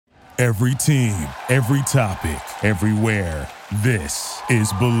Every team, every topic, everywhere. This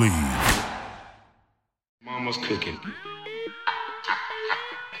is Believe. Mama's cooking.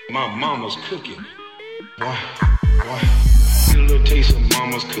 My mama's cooking. Why? Get a little taste of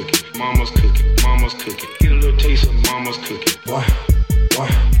mama's cooking. Mama's cooking. Mama's cooking. Get a little taste of mama's cooking. Why?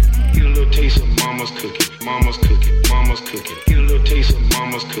 Get a little taste of mama's cooking. Mama's cooking. Mama's cooking. Get a little taste of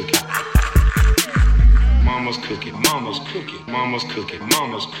mama's cooking. Mama's cooking. Mama's cooking. Mama's cooking.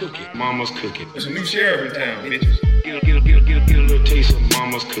 Mama's cooking. Mama's cooking. There's a new sheriff in town, bitches. Get a little taste of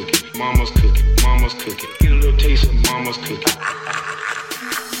mama's cooking. Mama's cooking. Mama's cooking. Get a little taste of mama's cooking.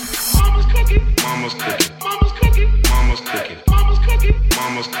 Mama's cooking. Mama's cooking. Mama's cooking. Mama's cooking. Mama's cooking.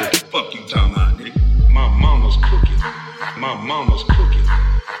 Mama's cooking. Fuck you talking about, nigga. My mama's cooking. My mama's cooking.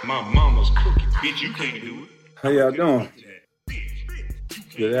 My mama's cooking. Bitch, you can't do it. How y'all doing?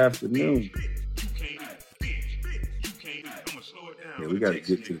 Good afternoon. Yeah, we got to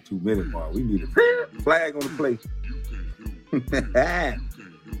get to the 2-minute mark. We need a flag on the plate.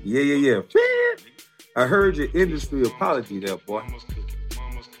 Yeah. I heard your industry apology there, boy.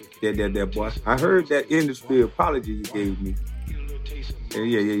 Yeah, boy. I heard that industry apology you gave me.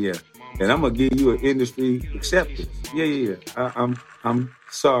 Yeah. And I'm gonna give you an industry acceptance. Yeah. I'm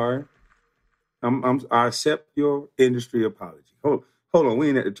sorry. I accept your industry apology. Hold on. We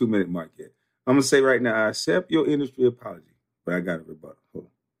ain't at the 2-minute mark yet. I'm gonna say right now, I accept your industry apology. But I got a rebuttal. Hold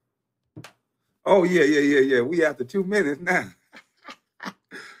on. Oh, yeah. We after 2 minutes now.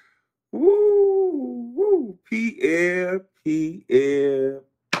 Woo. PL. Hey,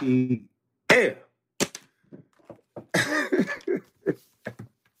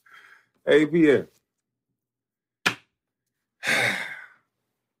 PL.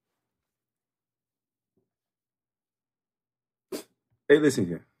 Hey, listen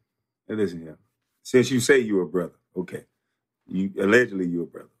here. Since you say you're a brother, okay. Allegedly you're a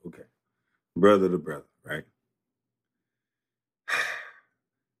brother. Okay. Brother to brother, right?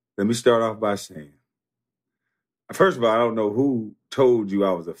 Let me start off by saying, first of all, I don't know who told you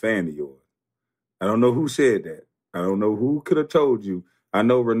I was a fan of yours. I don't know who said that. I don't know who could have told you. I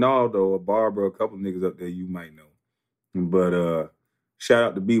know Ronaldo or Barbara, a couple niggas up there you might know. But shout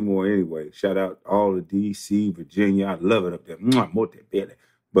out to B-More anyway. Shout out all of D.C., Virginia. I love it up there.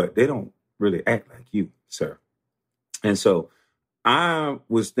 But they don't really act like you, sir. And so I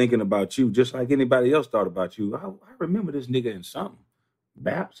was thinking about you just like anybody else thought about you. I remember this nigga in something,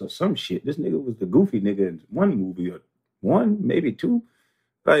 Baps or some shit. This nigga was the goofy nigga in one movie or one, maybe two.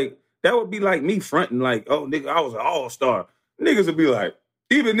 Like, that would be like me fronting like, oh, nigga, I was an all-star. Niggas would be like,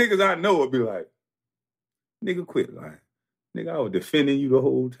 even niggas I know would be like, nigga, quit lying. Nigga, I was defending you the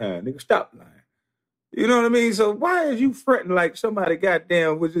whole time. Nigga, stop lying. You know what I mean? So why is you fronting like somebody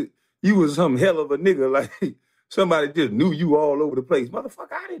goddamn you was some hell of a nigga like... Somebody just knew you all over the place.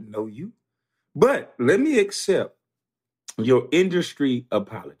 Motherfucker, I didn't know you. But let me accept your industry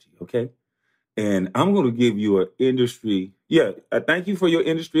apology, okay? And I'm going to give you an industry... Yeah, I thank you for your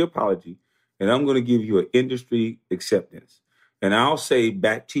industry apology. And I'm going to give you an industry acceptance. And I'll say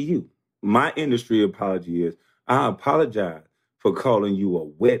back to you, my industry apology is, I apologize for calling you a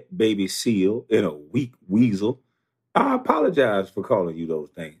wet baby seal and a weak weasel. I apologize for calling you those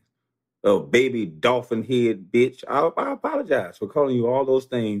things. Oh, baby dolphin head bitch. I apologize for calling you all those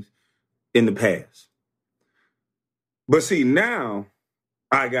things in the past. But see, now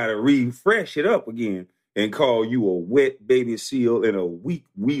I got to refresh it up again and call you a wet baby seal and a weak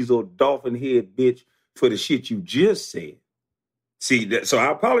weasel dolphin head bitch for the shit you just said. See, so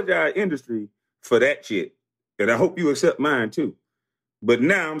I apologize, industry, for that shit. And I hope you accept mine too. But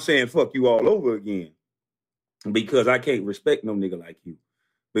now I'm saying fuck you all over again because I can't respect no nigga like you.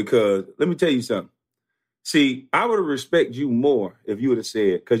 Because let me tell you something. See, I would have respected you more if you would have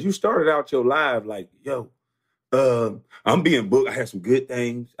said, because you started out your live like, yo, I'm being booked. I had some good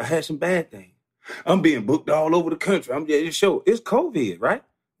things. I had some bad things. I'm being booked all over the country. I'm just show. It's COVID, right?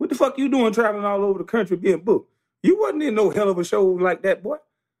 What the fuck you doing traveling all over the country being booked? You wasn't in no hell of a show like that, boy.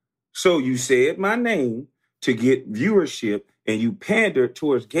 So you said my name to get viewership and you pandered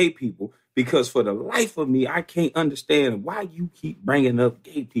towards gay people. Because for the life of me, I can't understand why you keep bringing up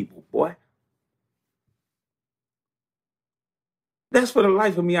gay people, boy. That's for the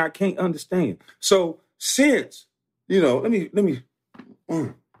life of me, I can't understand. So since, let me,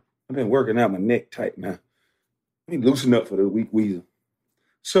 I've been working out my neck tight now. Let me loosen up for the weak weasel.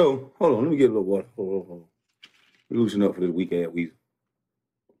 So, hold on, let me get a little water. Hold on. Loosen up for the weak ass weasel.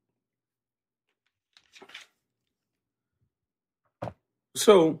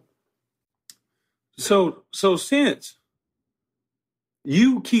 So since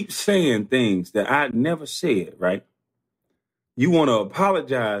you keep saying things that I never said, right? you want to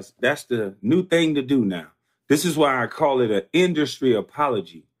apologize. That's the new thing to do now. This is why I call it an industry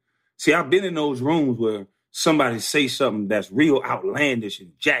apology. See, I've been in those rooms where somebody say something that's real outlandish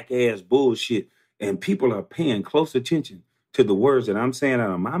and jackass bullshit, and people are paying close attention to the words that I'm saying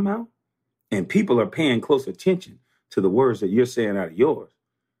out of my mouth, and people are paying close attention to the words that you're saying out of yours.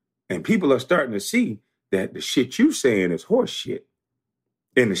 And people are starting to see that the shit you saying is horse shit.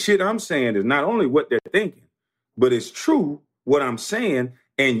 And the shit I'm saying is not only what they're thinking, but it's true what I'm saying,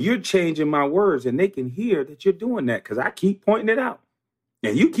 and you're changing my words, and they can hear that you're doing that because I keep pointing it out.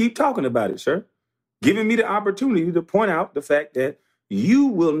 And you keep talking about it, sir, giving me the opportunity to point out the fact that you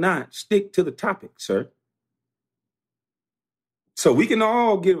will not stick to the topic, sir. So we can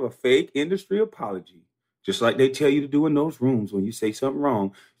all give a fake industry apology, just like they tell you to do in those rooms when you say something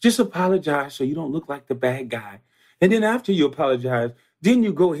wrong. Just apologize so you don't look like the bad guy. And then after you apologize, then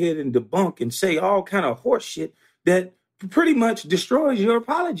you go ahead and debunk and say all kind of horse shit that pretty much destroys your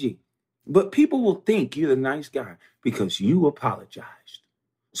apology. But people will think you're the nice guy because you apologized.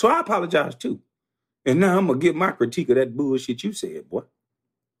 So I apologize too. And now I'm going to give my critique of that bullshit you said, boy.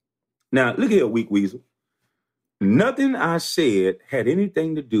 Now, look here, Weak Weasel. Nothing I said had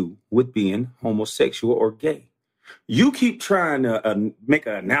anything to do with being homosexual or gay. You keep trying to make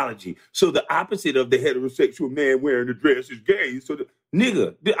an analogy. So the opposite of the heterosexual man wearing a dress is gay. So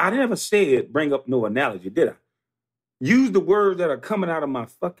nigga, I never said bring up no analogy, did I? Use the words that are coming out of my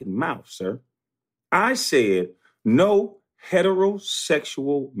fucking mouth, sir. I said no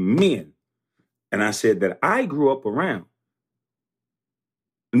heterosexual men. And I said that I grew up around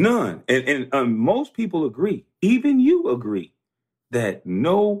none. And most people agree, even you agree, that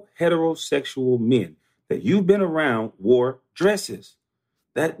no heterosexual men that you've been around wore dresses.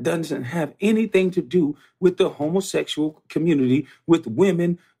 That doesn't have anything to do with the homosexual community, with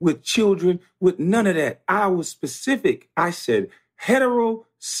women, with children, with none of that. I was specific. I said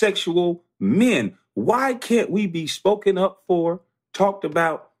heterosexual men. Why can't we be spoken up for, talked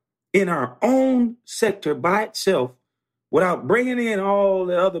about in our own sector by itself without bringing in all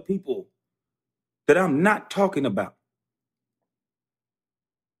the other people that I'm not talking about?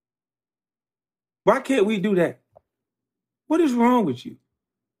 Why can't we do that? What is wrong with you?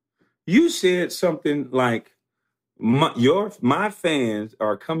 You said something like, my fans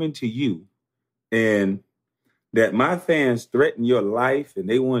are coming to you and that my fans threaten your life and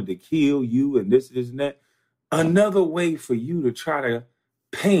they wanted to kill you and this and that. Another way for you to try to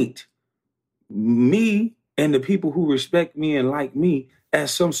paint me and the people who respect me and like me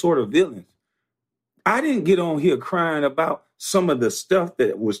as some sort of villains. I didn't get on here crying about some of the stuff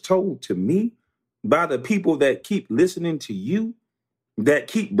that was told to me by the people that keep listening to you, that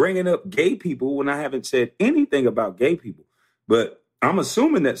keep bringing up gay people when I haven't said anything about gay people. But I'm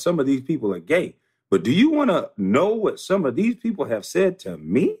assuming that some of these people are gay. But do you want to know what some of these people have said to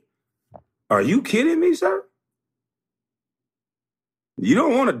me? Are you kidding me, sir? You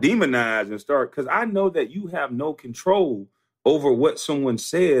don't want to demonize and start, because I know that you have no control over what someone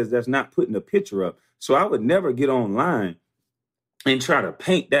says that's not putting a picture up. So I would never get online and try to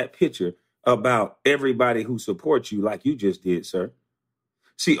paint that picture about everybody who supports you like you just did, sir.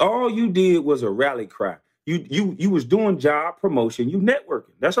 See, all you did was a rally cry. You was doing job promotion. You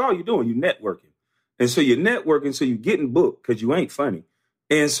networking. That's all you're doing. You networking. And so you're networking, so you're getting booked because you ain't funny.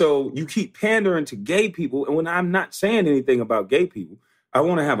 And so you keep pandering to gay people. And when I'm not saying anything about gay people, I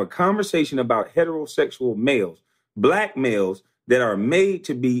want to have a conversation about heterosexual males, black males that are made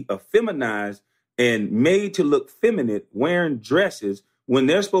to be effeminized and made to look feminine, wearing dresses when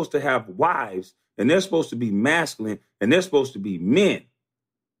they're supposed to have wives and they're supposed to be masculine and they're supposed to be men.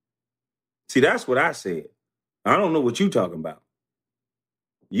 See, that's what I said. I don't know what you're talking about.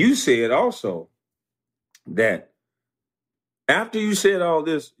 You said also that after you said all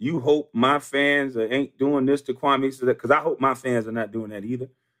this, you hope my fans ain't doing this to Kwame, because I hope my fans are not doing that either.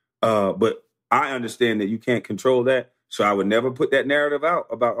 But I understand that you can't control that. So I would never put that narrative out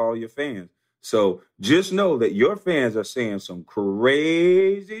about all your fans. So just know that your fans are saying some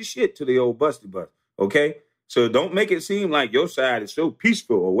crazy shit to the old Busty Bus. Okay? So don't make it seem like your side is so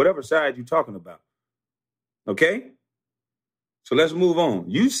peaceful or whatever side you're talking about. Okay? So let's move on.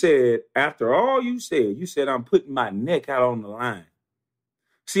 You said, after all you said, I'm putting my neck out on the line.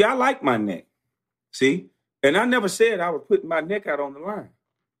 See, I like my neck. See? And I never said I was putting my neck out on the line.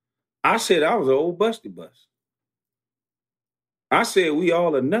 I said I was an old Busty Bus. I said we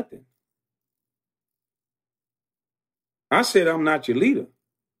all or nothing. I said I'm not your leader.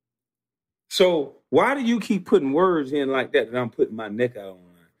 So why do you keep putting words in like that I'm putting my neck out on the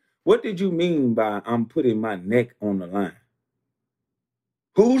line? What did you mean by I'm putting my neck on the line?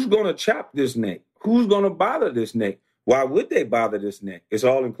 Who's going to chop this neck? Who's going to bother this neck Why would they bother this neck? It's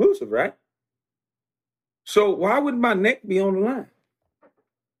all inclusive, right? So why would my neck be on the line?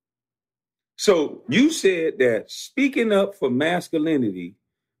 So you said that speaking up for masculinity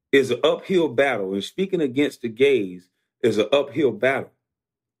is an uphill battle, and speaking against the gays is an uphill battle.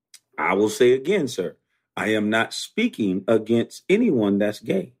 I will say again, sir, I am not speaking against anyone that's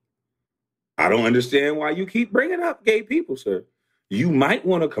gay. I don't understand why you keep bringing up gay people, sir. You might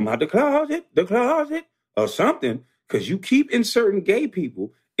want to come out the closet, or something, because you keep inserting gay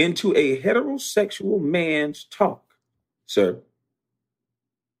people into a heterosexual man's talk, sir.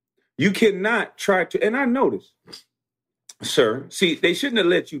 You cannot try to, and I noticed, sir, see, they shouldn't have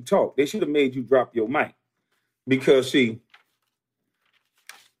let you talk. They should have made you drop your mic. Because, see,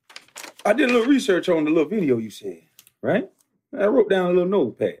 I did a little research on the little video you said, right? I wrote down a little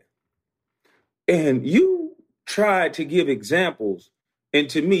notepad. And you tried to give examples, and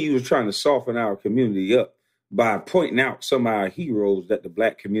to me, you was trying to soften our community up by pointing out some of our heroes that the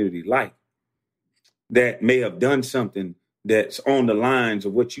black community like that may have done something that's on the lines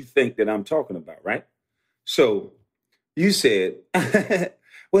of what you think that I'm talking about, right? So you said,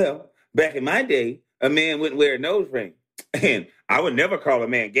 well, back in my day, a man wouldn't wear a nose ring. And I would never call a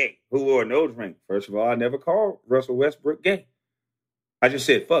man gay who wore a nose ring. First of all, I never called Russell Westbrook gay. I just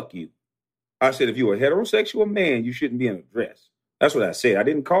said, fuck you. I said, if you were a heterosexual man, you shouldn't be in a dress. That's what I said. I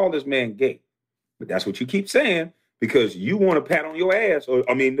didn't call this man gay. But that's what you keep saying because you want a pat on your ass,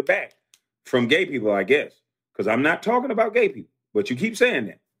 the back from gay people, I guess. Because I'm not talking about gay people, but you keep saying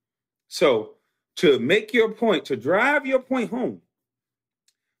that. So to make your point, to drive your point home,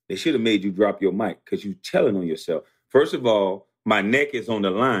 they should have made you drop your mic because you're telling on yourself. First of all, my neck is on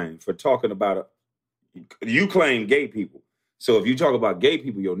the line for talking about you claim gay people. So if you talk about gay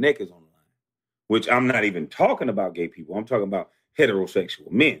people, your neck is on the line, which I'm not even talking about gay people. I'm talking about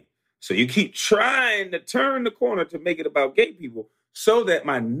heterosexual men. So you keep trying to turn the corner to make it about gay people so that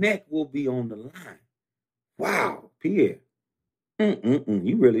my neck will be on the line. Wow, Pierre.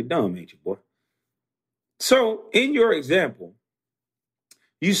 You really dumb, ain't you, boy? So in your example,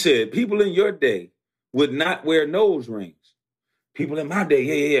 you said people in your day would not wear nose rings. People in my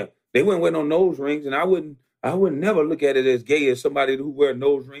day, yeah. They wouldn't wear no nose rings, and I wouldn't never look at it as gay as somebody who wear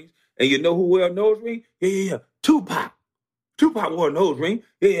nose rings. And you know who wear a nose ring? Yeah. Tupac. Tupac wore a nose ring.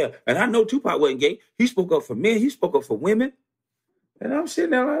 Yeah. And I know Tupac wasn't gay. He spoke up for men. He spoke up for women. And I'm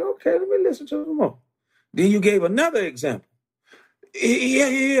sitting there like, okay, let me listen to some more. Then you gave another example.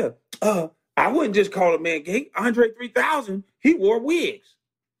 Yeah. I wouldn't just call a man gay. Andre 3000, he wore wigs.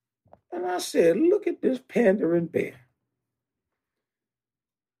 And I said, look at this pandering bear.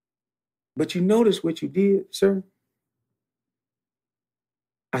 But you notice what you did, sir?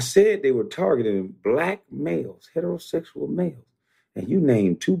 I said they were targeting black males, heterosexual males, and you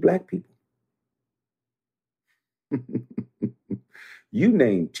named 2 black people. You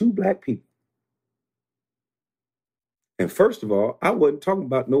named 2 black people. And first of all, I wasn't talking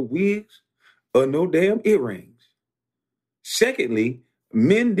about no wigs or no damn earrings. Secondly,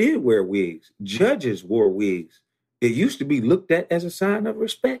 men did wear wigs. Judges wore wigs. It used to be looked at as a sign of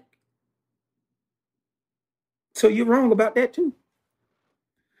respect. So you're wrong about that too.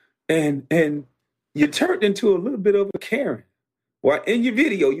 And you turned into a little bit of a Karen. Well, in your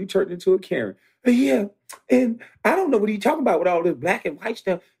video, you turned into a Karen. Yeah, and I don't know what you're talking about with all this black and white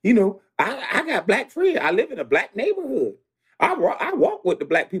stuff. You know, I got black friends. I live in a black neighborhood. I walk with the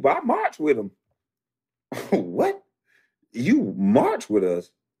black people. I march with them. What? You march with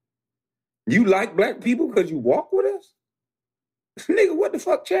us? You like black people because you walk with us? Nigga, what the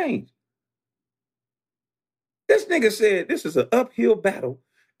fuck changed? This nigga said this is an uphill battle,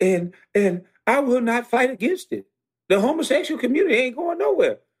 and I will not fight against it. The homosexual community ain't going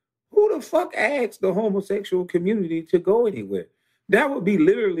nowhere. Who the fuck asked the homosexual community to go anywhere? That would be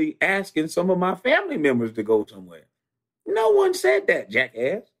literally asking some of my family members to go somewhere. No one said that,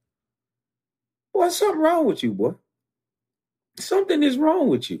 jackass. Boy, something wrong with you, boy. Something is wrong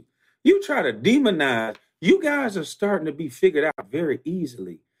with you. You try to demonize. You guys are starting to be figured out very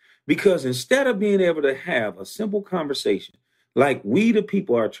easily because instead of being able to have a simple conversation like we the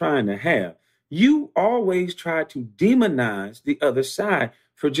people are trying to have, you always try to demonize the other side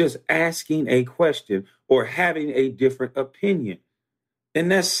for just asking a question or having a different opinion. And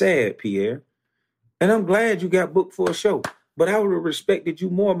that's sad, Pierre. And I'm glad you got booked for a show. But I would have respected you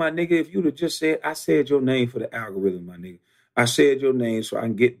more, my nigga, if you'd have just said, I said your name for the algorithm, my nigga. I said your name so I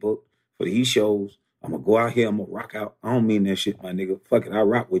can get booked for these shows. I'm going to go out here. I'm going to rock out. I don't mean that shit, my nigga. Fuck it. I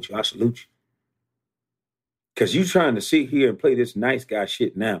rock with you. I salute you. Because you trying to sit here and play this nice guy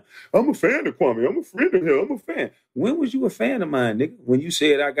shit now. I'm a fan of Kwame. I'm a friend of him. I'm a fan. When was you a fan of mine, nigga? When you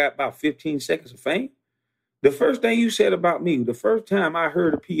said I got about 15 seconds of fame? The first thing you said about me, the first time I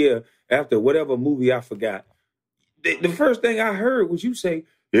heard of Pierre after whatever movie I forgot, the first thing I heard was you say,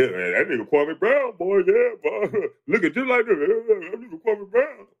 yeah, man, that nigga Kwame Brown, boy, yeah, boy. Looking just like that nigga Kwame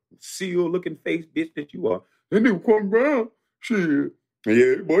Brown. Seal-looking face bitch that you are. That nigga Kwame Brown, shit.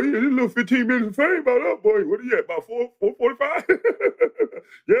 Yeah, boy, yeah, this little 15 minutes of fame about that, boy. What are you at, about 4:45?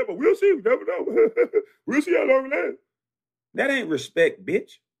 Yeah, but we'll see. We never know. We'll see how long it lasts. That ain't respect,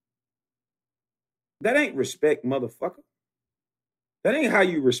 bitch. That ain't respect, motherfucker. That ain't how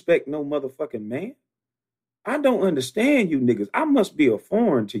you respect no motherfucking man. I don't understand you niggas. I must be a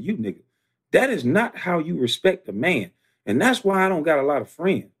foreign to you niggas. That is not how you respect a man. And that's why I don't got a lot of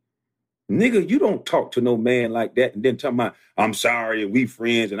friends. Nigga, you don't talk to no man like that and then tell me, I'm sorry and we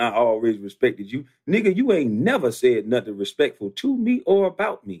friends and I always respected you. Nigga, you ain't never said nothing respectful to me or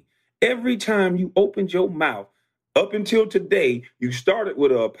about me. Every time you opened your mouth, up until today, you started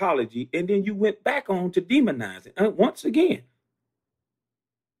with an apology and then you went back on to demonizing once again.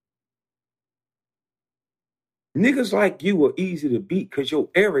 Niggas like you are easy to beat because your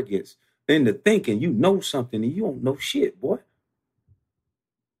arrogance and the thinking you know something and you don't know shit, boy.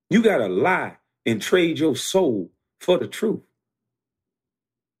 You got to lie and trade your soul for the truth.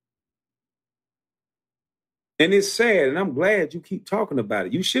 And it's sad, and I'm glad you keep talking about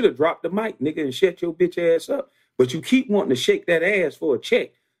it. You should have dropped the mic, nigga, and shut your bitch ass up. But you keep wanting to shake that ass for a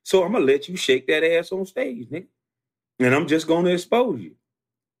check. So I'm going to let you shake that ass on stage, nigga. And I'm just going to expose you.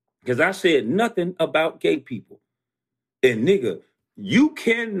 Because I said nothing about gay people. And nigga, you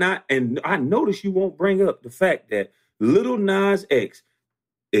cannot, and I notice you won't bring up the fact that Lil Nas X,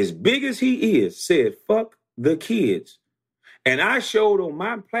 as big as he is, said, fuck the kids. And I showed on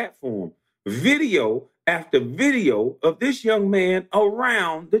my platform video after video of this young man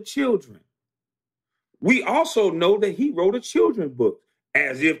around the children. We also know that he wrote a children's book,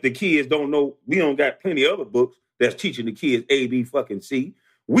 as if the kids don't know. We don't got plenty of other books that's teaching the kids A, B, fucking C.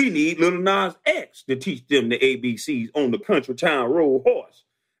 We need Lil Nas X to teach them the ABCs on the country town road horse.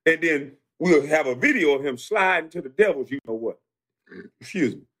 And then we'll have a video of him sliding to the devils, you know what.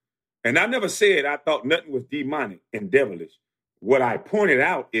 Excuse me. And I never said I thought nothing was demonic and devilish. What I pointed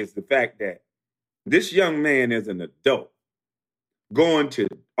out is the fact that this young man is an adult going to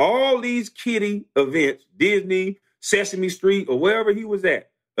all these kiddie events, Disney, Sesame Street, or wherever he was at.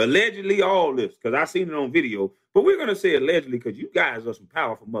 Allegedly all this, because I seen it on video. But we're going to say allegedly because you guys are some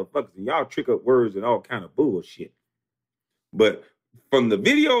powerful motherfuckers and y'all trick up words and all kind of bullshit. But from the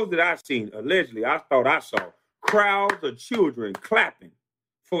videos that I've seen, allegedly, I thought I saw crowds of children clapping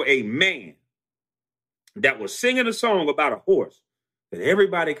for a man that was singing a song about a horse that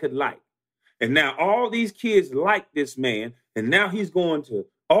everybody could like. And now all these kids like this man, and now he's going to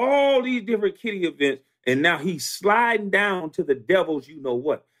all these different kiddie events, and now he's sliding down to the devil's you know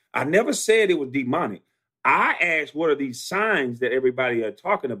what. I never said it was demonic. I asked what are these signs that everybody are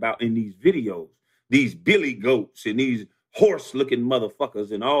talking about in these videos, these billy goats and these horse-looking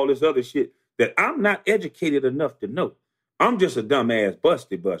motherfuckers and all this other shit that I'm not educated enough to know. I'm just a dumbass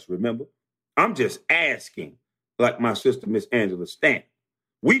busty bus, remember? I'm just asking, like my sister, Miss Angela Stanton.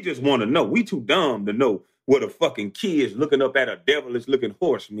 We just want to know. We too dumb to know what a fucking kid looking up at a devilish-looking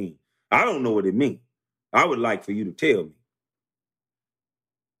horse mean. I don't know what it means. I would like for you to tell me.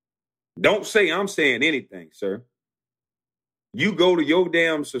 Don't say I'm saying anything, sir. You go to your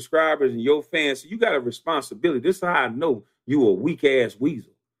damn subscribers and your fans. So you got a responsibility. This is how I know you a weak-ass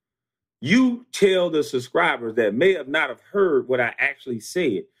weasel. You tell the subscribers that may have not have heard what I actually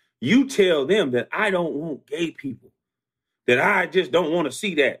said. You tell them that I don't want gay people, that I just don't want to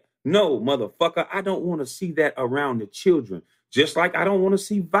see that. No, motherfucker, I don't want to see that around the children. Just like I don't want to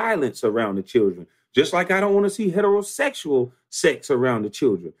see violence around the children. Just like I don't want to see heterosexual sex around the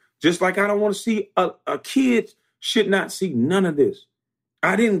children. Just like I don't want to see a kid should not see none of this.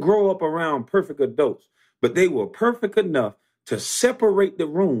 I didn't grow up around perfect adults, but they were perfect enough to separate the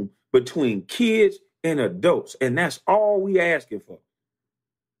room between kids and adults. And that's all we asking for.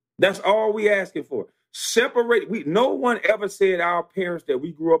 That's all we asking for. Separate. No one ever said our parents that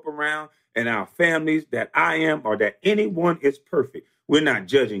we grew up around and our families that I am or that anyone is perfect. We're not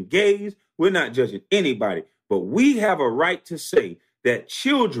judging gays. We're not judging anybody. But we have a right to say that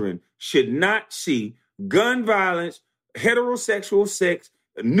children should not see gun violence, heterosexual sex,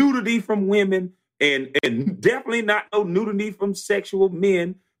 nudity from women, and definitely not no nudity from sexual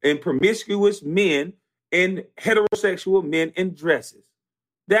men and promiscuous men and heterosexual men in dresses.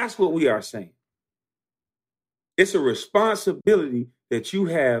 That's what we are saying. It's a responsibility that you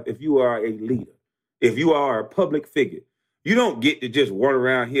have if you are a leader, if you are a public figure. You don't get to just run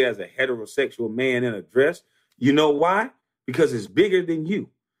around here as a heterosexual man in a dress. You know why? Because it's bigger than you.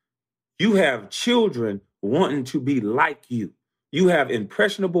 You have children wanting to be like you. You have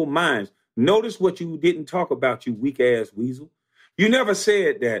impressionable minds. Notice what you didn't talk about, you weak ass weasel. You never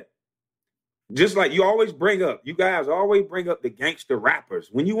said that. Just like you always bring up, you guys always bring up the gangster rappers.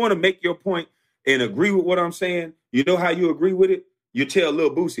 When you want to make your point and agree with what I'm saying, you know how you agree with it? You tell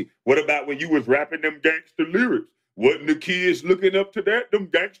Lil Boosie, what about when you was rapping them gangster lyrics? Wasn't the kids looking up to that, them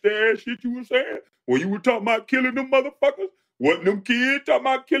gangster ass shit you were saying? When you were talking about killing them motherfuckers? Wasn't them kids talking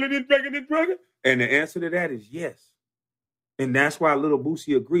about killing and drugging? And the answer to that is yes. And that's why Lil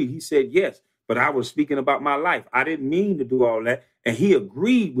Boosie agreed. He said yes, but I was speaking about my life. I didn't mean to do all that. And he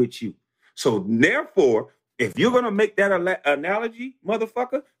agreed with you. So therefore, if you're going to make that analogy,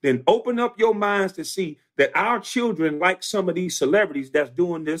 motherfucker, then open up your minds to see that our children, like some of these celebrities that's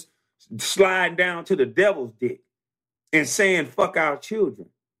doing this, sliding down to the devil's dick and saying, fuck our children.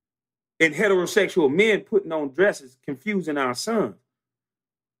 And heterosexual men putting on dresses, confusing our sons.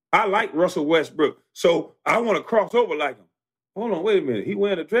 I like Russell Westbrook, so I want to cross over like him. Hold on, wait a minute. He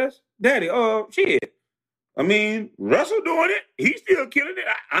wearing a dress? Daddy, shit. I mean, Russell doing it. He's still killing it.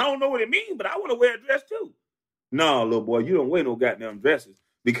 I don't know what it means, but I want to wear a dress too. No, little boy, you don't wear no goddamn dresses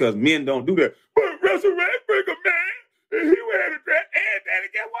because men don't do that. But Russell Westbrook, man, he wearing a dress. And daddy,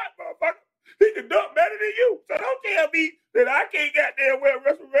 guess what, motherfucker? He can dunk better than you. So don't tell me that I can't goddamn wear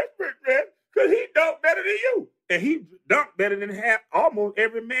Russell Westbrook dress because he dunk better than you. And he dunked better than almost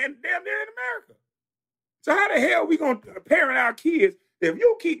every man damn near in America. So how the hell we going to parent our kids if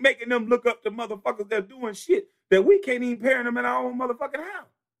you keep making them look up to motherfuckers that are doing shit that we can't even parent them in our own motherfucking house?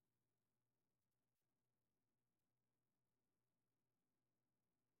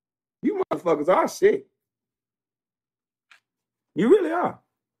 You motherfuckers are sick. You really are.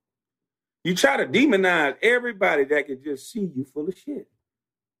 You try to demonize everybody that can just see you full of shit.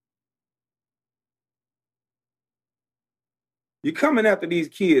 You're coming after these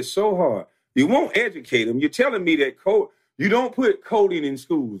kids so hard. You won't educate them. You're telling me that you don't put coding in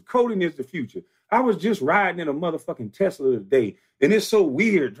schools. Coding is the future. I was just riding in a motherfucking Tesla today, and it's so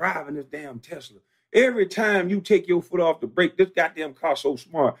weird driving this damn Tesla. Every time you take your foot off the brake, this goddamn car so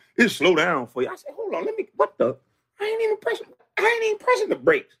smart, it slow down for you. I said, hold on, I ain't even pressing the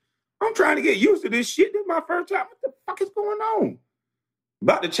brakes. I'm trying to get used to this shit. This is my first time. What the fuck is going on?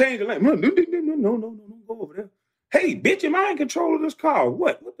 About to change the lane. No, go over there. Hey, bitch, am I in control of this car?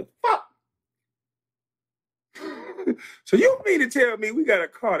 What the fuck? So you mean to tell me we got a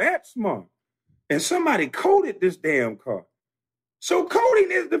car that smart and somebody coded this damn car? So coding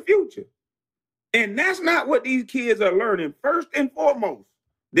is the future. And that's not what these kids are learning first and foremost.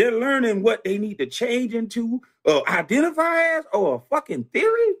 They're learning what they need to change into, identify as, or a fucking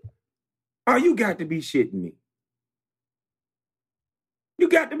theory. Oh, you got to be shitting me. You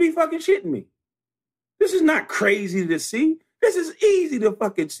got to be fucking shitting me. This is not crazy to see. This is easy to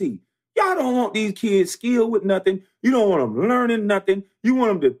fucking see. Y'all don't want these kids skilled with nothing. You don't want them learning nothing. You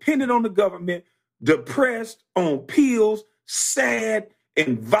want them dependent on the government, depressed, on pills, sad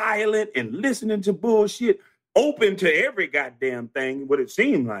and violent and listening to bullshit, open to every goddamn thing, what it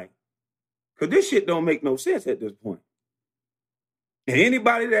seemed like. Because this shit don't make no sense at this point. And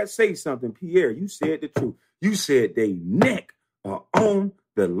anybody that say something, Pierre, you said the truth. You said they neck are on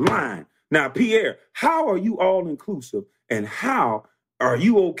the line. Now, Pierre, how are you all inclusive and how are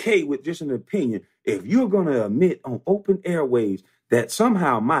you okay with just an opinion if you're going to admit on open airwaves that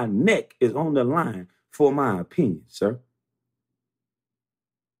somehow my neck is on the line for my opinion, sir?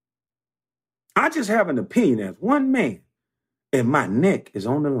 I just have an opinion as one man and my neck is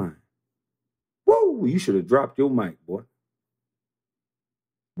on the line. Whoa, you should have dropped your mic, boy.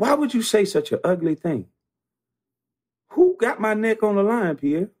 Why would you say such an ugly thing? Who got my neck on the line,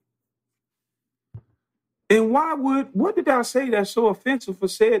 Pierre? And what did I say that's so offensive for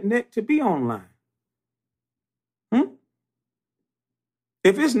said neck to be online?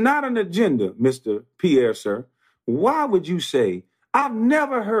 If it's not an agenda, Mr. Pierre, sir, why would you say, I've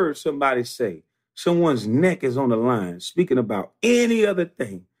never heard somebody say someone's neck is on the line, speaking about any other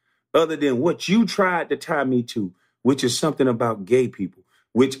thing other than what you tried to tie me to, which is something about gay people,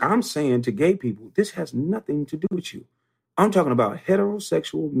 which I'm saying to gay people, this has nothing to do with you. I'm talking about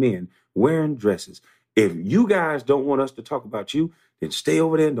heterosexual men wearing dresses. If you guys don't want us to talk about you, then stay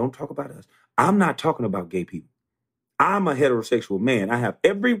over there and don't talk about us. I'm not talking about gay people. I'm a heterosexual man. I have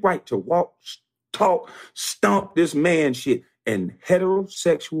every right to walk, talk, stomp this man shit. And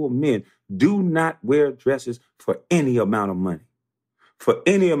heterosexual men do not wear dresses for any amount of money, for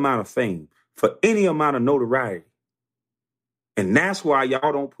any amount of fame, for any amount of notoriety. And that's why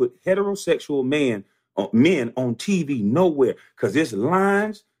y'all don't put heterosexual men on TV nowhere, because there's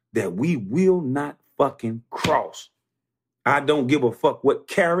lines that we will not fucking cross. I don't give a fuck what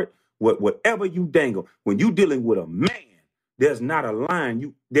carrot, whatever you dangle, when you dealing with a man, there's not a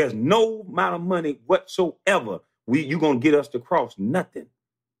line. There's no amount of money whatsoever you're going to get us to cross nothing.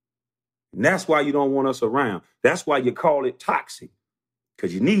 And that's why you don't want us around. That's why you call it toxic,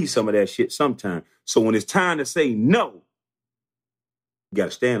 because you need some of that shit sometime. So when it's time to say no, you got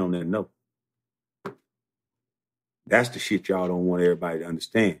to stand on that no. That's the shit y'all don't want everybody to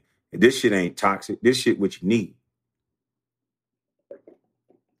understand. And this shit ain't toxic. This shit what you need.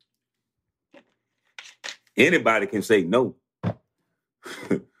 Anybody can say no.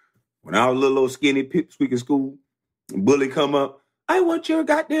 When I was a little old skinny squeaky school, bully come up, I want your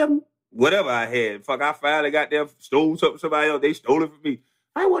goddamn whatever I had. Fuck, I finally goddamn stole something from somebody else. They stole it from me.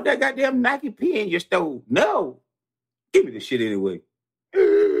 I want that goddamn Nike pen you stole. No. Give me the shit anyway.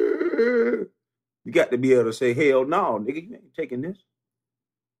 You got to be able to say, hell no, nigga, you ain't taking this.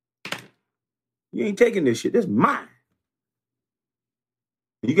 You ain't taking this shit. This is mine.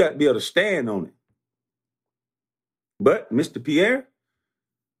 You got to be able to stand on it. But, Mr. Pierre,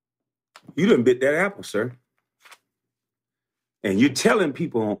 you done bit that apple, sir. And you're telling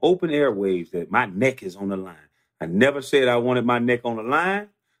people on open airwaves that my neck is on the line. I never said I wanted my neck on the line.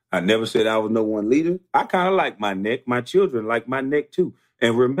 I never said I was no one leader. I kind of like my neck. My children like my neck, too.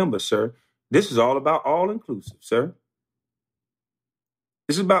 And remember, sir, this is all about all-inclusive, sir.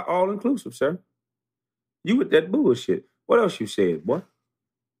 This is about all-inclusive, sir. You with that bullshit. What else you said, boy?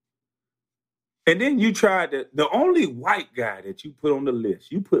 And then you tried the only white guy that you put on the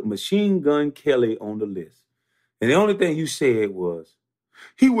list, you put Machine Gun Kelly on the list. And the only thing you said was,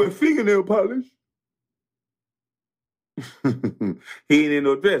 he wear fingernail polish. He ain't in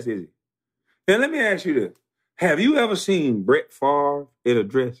no dress, is he? Now, let me ask you this. Have you ever seen Brett Favre in a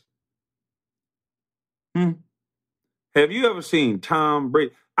dress? Have you ever seen Tom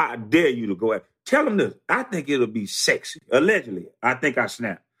Brady? I dare you to go out. Tell him this. I think it'll be sexy. Allegedly. I think I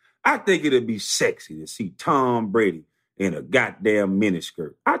snapped. I think it'll be sexy to see Tom Brady in a goddamn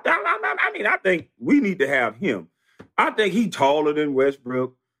miniskirt. I think we need to have him. I think he's taller than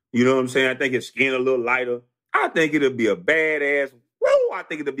Westbrook. You know what I'm saying? I think his skin a little lighter. I think it'll be a badass. Whoa, I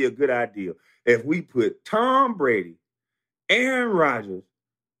think it'll be a good idea if we put Tom Brady, Aaron Rodgers,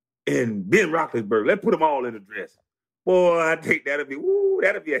 and Ben Roethlisberger. Let's put them all in a dress. Boy, I think that'll be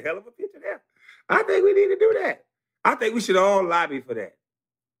a hell of a picture there. I think we need to do that. I think we should all lobby for that.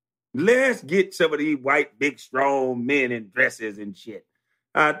 Let's get some of these white, big, strong men in dresses and shit.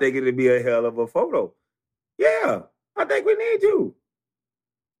 I think it'd be a hell of a photo. Yeah, I think we need to.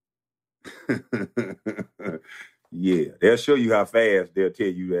 Yeah, they'll show you how fast they'll tell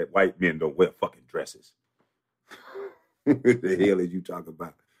you that white men don't wear fucking dresses. What the hell is you talking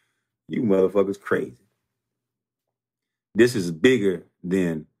about? You motherfuckers crazy. This is bigger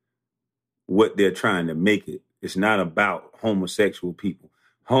than what they're trying to make it. It's not about homosexual people.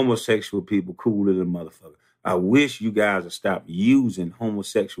 Homosexual people cooler than motherfucker. I wish you guys would stop using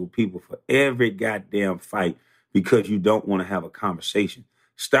homosexual people for every goddamn fight because you don't want to have a conversation.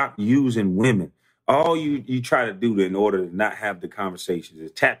 Stop using women. All you try to do in order to not have the conversations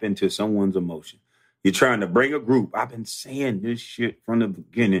is tap into someone's emotion. You're trying to bring a group. I've been saying this shit from the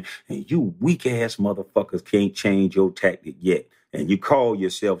beginning, and you weak-ass motherfuckers can't change your tactic yet, and you call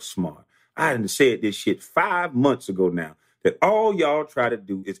yourself smart. I done said this shit 5 months ago now, that all y'all try to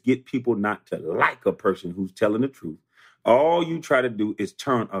do is get people not to like a person who's telling the truth. All you try to do is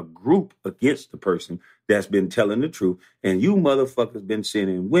turn a group against the person that's been telling the truth. And you motherfuckers been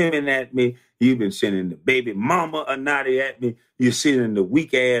sending women at me. You've been sending the baby mama a naughty at me. You're sending the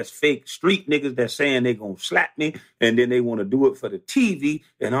weak-ass fake street niggas that's saying they gonna slap me. And then they want to do it for the TV.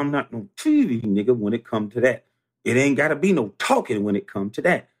 And I'm not no TV nigga when it come to that. It ain't got to be no talking when it come to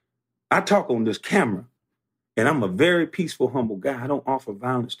that. I talk on this camera. And I'm a very peaceful, humble guy. I don't offer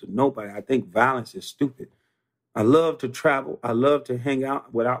violence to nobody. I think violence is stupid. I love to travel. I love to hang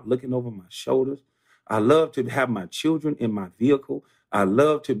out without looking over my shoulders. I love to have my children in my vehicle. I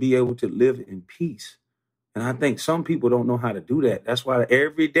love to be able to live in peace. And I think some people don't know how to do that. That's why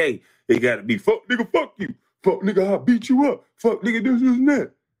every day they got to be, fuck nigga, fuck you. Fuck nigga, I'll beat you up. Fuck nigga, this and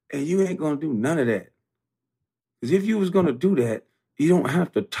that. And you ain't going to do none of that. Because if you was going to do that, you don't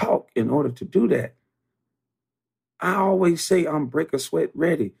have to talk in order to do that. I always say I'm break a sweat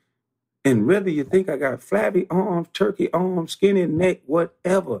ready. And whether you think I got flabby arms, turkey arms, skinny neck,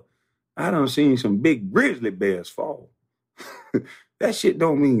 whatever, I done seen some big grizzly bears fall. That shit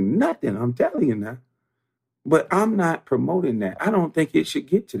don't mean nothing, I'm telling you now. But I'm not promoting that. I don't think it should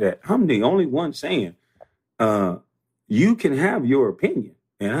get to that. I'm the only one saying, you can have your opinion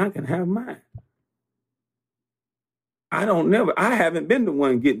and I can have mine. I haven't been the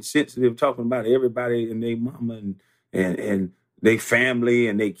one getting sensitive talking about everybody and their mama and they family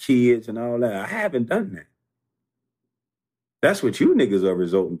and they kids and all that. I haven't done that. That's what you niggas are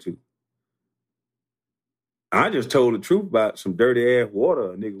resorting to. I just told the truth about some dirty ass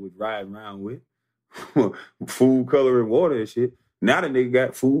water a nigga was riding around with. Food coloring water and shit. Now the nigga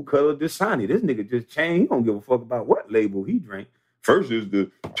got food colored Dasani. This nigga just changed. He don't give a fuck about what label he drank. First is the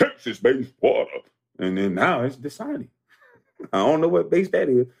Texas-based water. And then now it's Dasani. I don't know what base that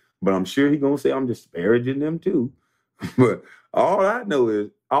is, but I'm sure he gonna say I'm disparaging them too. But all I know is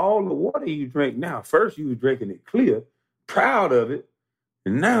all the water you drink now, first you was drinking it clear, proud of it,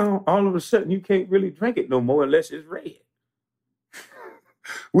 and now all of a sudden you can't really drink it no more unless it's red.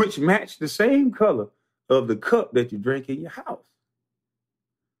 Which match the same color of the cup that you drink in your house.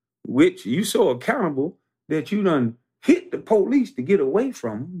 Which you so accountable that you done hit the police to get away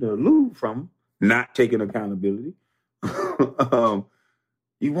from them, to elude from them, not taking accountability.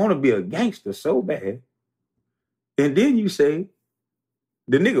 You want to be a gangster so bad. And then you say,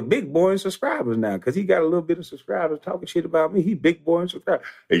 the nigga big boy in subscribers now, because he got a little bit of subscribers talking shit about me. He big boy in subscribers.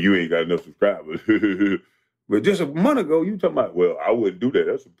 Hey, you ain't got enough subscribers. But just a month ago, you talking about, well, I wouldn't do that.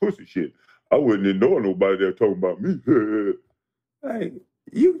 That's some pussy shit. I wouldn't ignore nobody that talking about me. Hey,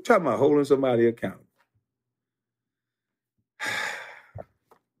 you talking about holding somebody accountable.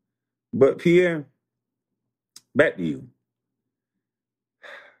 But Pierre, back to you.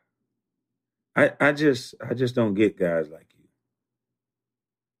 I just don't get guys like you.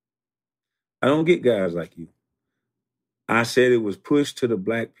 I don't get guys like you. I said it was pushed to the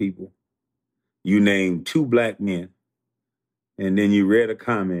black people. You named 2 black men, and then you read a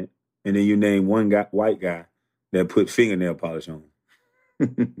comment, and then you named one guy, white guy that put fingernail polish on.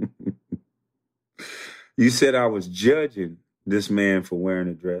 You said I was judging this man for wearing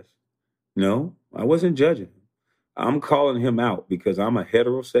a dress. No, I wasn't judging him. I'm calling him out because I'm a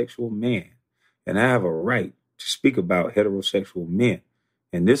heterosexual man, and I have a right to speak about heterosexual men.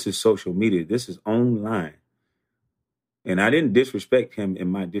 And this is social media. This is online. And I didn't disrespect him in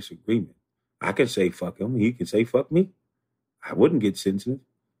my disagreement. I could say fuck him. He can say fuck me. I wouldn't get sensitive.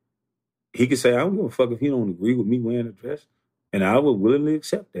 He could say, I don't give a fuck if he don't agree with me wearing a dress. And I would willingly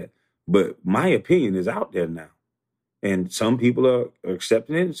accept that. But my opinion is out there now. And some people are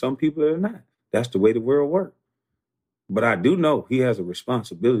accepting it and some people are not. That's the way the world works. But I do know he has a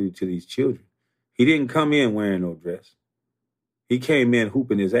responsibility to these children. He didn't come in wearing no dress. He came in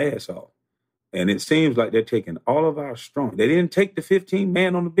hooping his ass off. And it seems like they're taking all of our strong. They didn't take the 15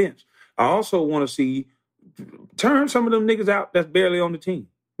 man on the bench. I also want to see, turn some of them niggas out that's barely on the team.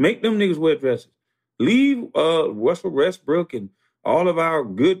 Make them niggas wear dresses. Leave Russell Westbrook and all of our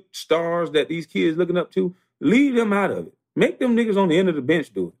good stars that these kids looking up to, leave them out of it. Make them niggas on the end of the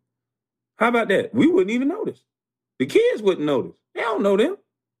bench do it. How about that? We wouldn't even notice. The kids wouldn't notice. They don't know them.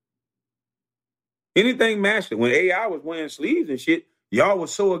 Anything master. When AI was wearing sleeves and shit, y'all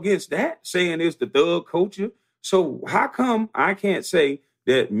was so against that, saying it's the thug culture. So how come I can't say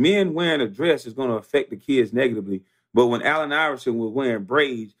that men wearing a dress is going to affect the kids negatively, but when Allen Iverson was wearing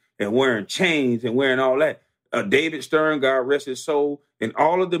braids and wearing chains and wearing all that, David Stern, God rest his soul, and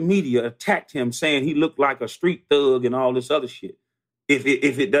all of the media attacked him saying he looked like a street thug and all this other shit if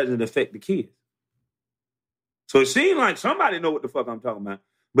it doesn't affect the kids. So it seemed like somebody know what the fuck I'm talking about,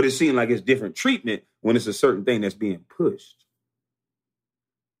 but it seemed like it's different treatment when it's a certain thing that's being pushed.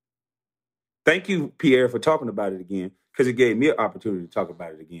 Thank you, Pierre, for talking about it again, because it gave me an opportunity to talk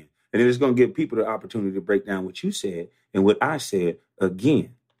about it again. And it's going to give people the opportunity to break down what you said and what I said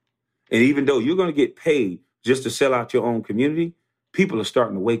again. And even though you're going to get paid just to sell out your own community, people are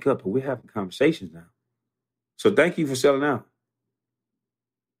starting to wake up and we're having conversations now. So thank you for selling out.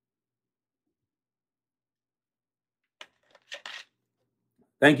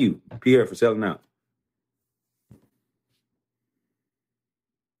 Thank you, Pierre, for selling out.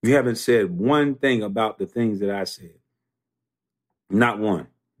 You haven't said one thing about the things that I said. Not one.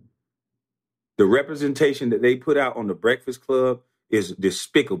 The representation that they put out on the Breakfast Club is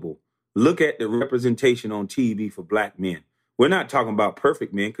despicable. Look at the representation on TV for black men. We're not talking about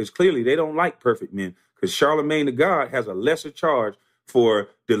perfect men because clearly they don't like perfect men because Charlamagne the God has a lesser charge for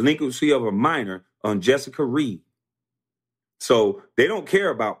delinquency of a minor on Jessica Reed. So they don't care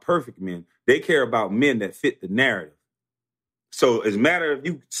about perfect men. They care about men that fit the narrative. So it's a matter if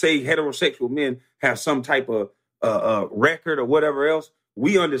you say heterosexual men have some type of record or whatever else,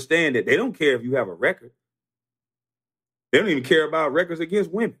 we understand that they don't care if you have a record. They don't even care about records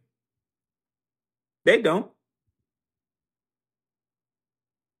against women. They don't.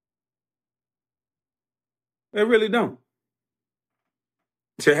 They really don't.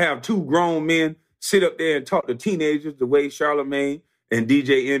 To have 2 grown men sit up there and talk to teenagers the way Charlamagne and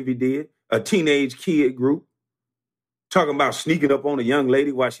DJ Envy did, a teenage kid group. talking about sneaking up on a young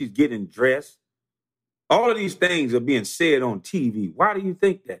lady while she's getting dressed. All of these things are being said on TV. Why do you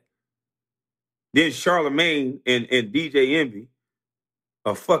think that? Then Charlemagne and DJ Envy,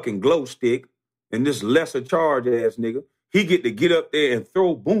 a fucking glow stick, and this lesser charge ass nigga, he get up there and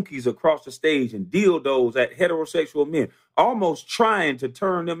throw bunkies across the stage and dildos at heterosexual men, almost trying to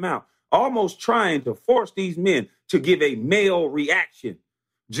turn them out, almost trying to force these men to give a male reaction.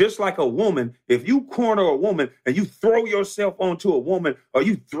 Just like a woman, if you corner a woman and you throw yourself onto a woman or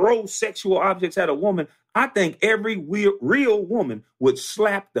you throw sexual objects at a woman, I think every real woman would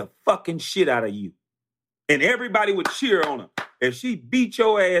slap the fucking shit out of you. And everybody would cheer on her. If she beat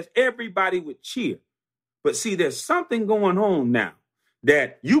your ass, everybody would cheer. But see, there's something going on now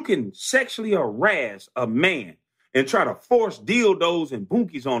that you can sexually harass a man and try to force dildos and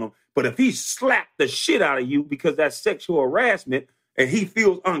bunkies on him. But if he slapped the shit out of you because that's sexual harassment and he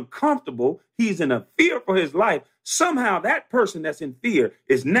feels uncomfortable, he's in a fear for his life, somehow that person that's in fear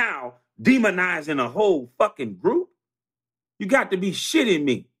is now demonizing a whole fucking group. You got to be shitting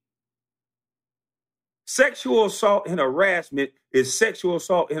me. Sexual assault and harassment is sexual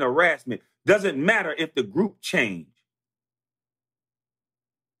assault and harassment. Doesn't matter if the group change.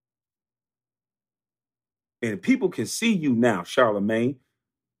 And people can see you now, Charlemagne.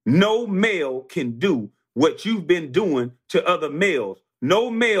 No male can do what you've been doing to other males.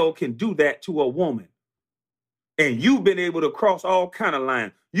 No male can do that to a woman. And you've been able to cross all kind of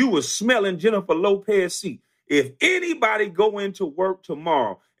lines. You were smelling Jennifer Lopez seat. If anybody go into work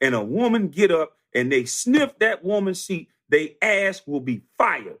tomorrow and a woman get up and they sniff that woman's seat, they ass will be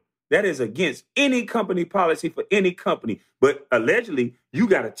fired. That is against any company policy for any company. But allegedly, you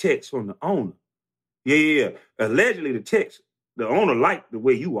got a text from the owner. Yeah. Allegedly, the owner liked the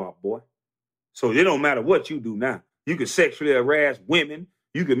way you are, boy. So it don't matter what you do now. You can sexually harass women.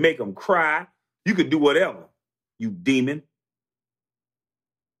 You can make them cry. You can do whatever, you demon.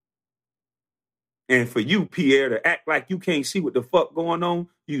 And for you, Pierre, to act like you can't see what the fuck going on,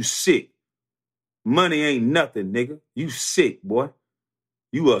 you sick. Money ain't nothing, nigga. You sick, boy.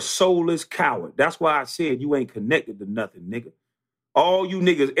 You a soulless coward. That's why I said you ain't connected to nothing, nigga. All you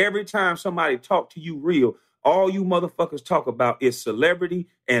niggas, every time somebody talk to you real, all you motherfuckers talk about is celebrity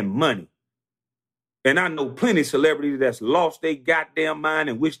and money. And I know plenty of celebrities that's lost their goddamn mind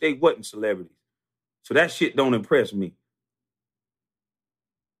and wish they wasn't celebrities. So that shit don't impress me.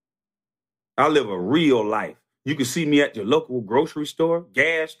 I live a real life. You can see me at your local grocery store,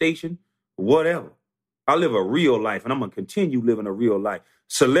 gas station, whatever. I live a real life, and I'm going to continue living a real life.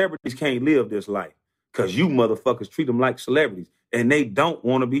 Celebrities can't live this life because you motherfuckers treat them like celebrities, and they don't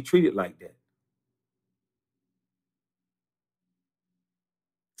want to be treated like that.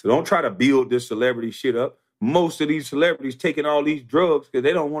 So don't try to build this celebrity shit up. Most of these celebrities taking all these drugs because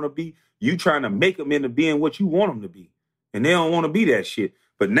they don't want to be, you trying to make them into being what you want them to be. And they don't want to be that shit.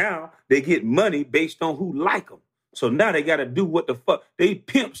 But now they get money based on who like them. So now they got to do what the fuck. They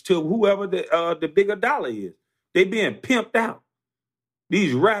pimps to whoever the bigger dollar is. They being pimped out.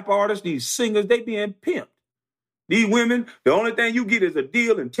 These rap artists, these singers, they being pimped. These women, the only thing you get is a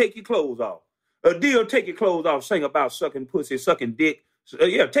deal and take your clothes off. A deal, take your clothes off, sing about sucking pussy, sucking dick.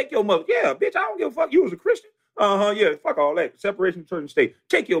 Yeah, take your mother. Yeah, bitch, I don't give a fuck. You was a Christian? Yeah, fuck all that. Separation of church and state.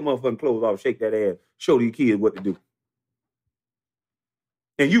 Take your motherfucking clothes off, shake that ass, show these kids what to do.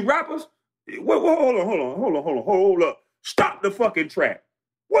 And you rappers, hold up. Stop the fucking track.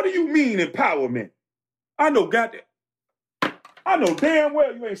 What do you mean empowerment? I know damn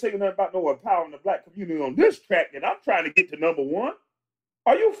well you ain't saying nothing about no empowering the black community on this track, and I'm trying to get to number one.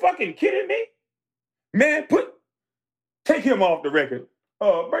 Are you fucking kidding me? Man, take him off the record.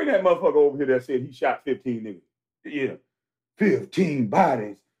 Bring that motherfucker over here that said he shot 15 niggas. Yeah. 15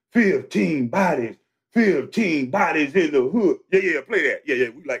 bodies. 15 bodies. 15 bodies in the hood. Yeah, play that. Yeah,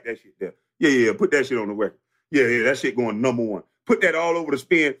 we like that shit there. Yeah, put that shit on the record. Yeah, that shit going number one. Put that all over the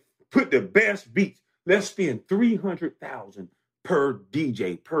spin. Put the best beats. Let's spend $300,000 per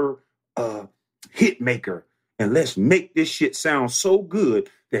DJ, per hit maker. And let's make this shit sound so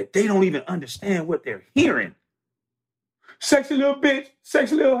good that they don't even understand what they're hearing. Sexy little bitch,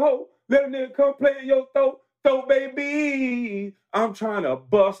 sexy little hoe, let a nigga come play in your throat, baby. I'm trying to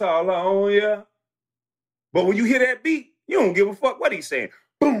bust all on ya. But when you hear that beat, you don't give a fuck what he's saying.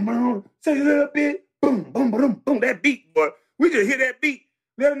 Boom, boom, sexy little bitch, boom, boom, boom, boom, that beat, boy. We just hear that beat,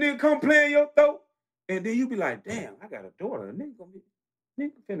 let a nigga come play in your throat. And then you be like, damn, I got a daughter. A nigga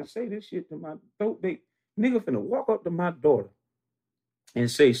finna say this shit to my throat, baby. Nigga finna walk up to my daughter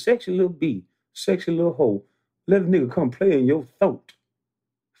and say, sexy little B, sexy little hoe, let a nigga come play in your throat.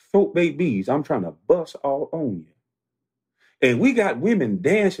 Throat babies, I'm trying to bust all on you. And we got women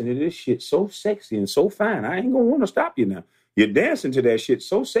dancing to this shit so sexy and so fine. I ain't gonna want to stop you now. You're dancing to that shit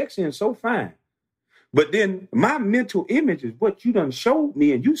so sexy and so fine. But then my mental image is what you done showed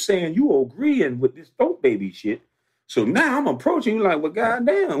me, and you saying you agreeing with this throat baby shit. So now I'm approaching you like, well,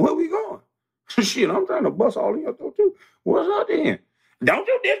 goddamn, where we going? Shit, I'm trying to bust all in your throat too. What's up then? Don't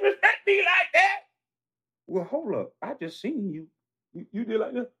you disrespect me like that? Well, hold up. I just seen you. You did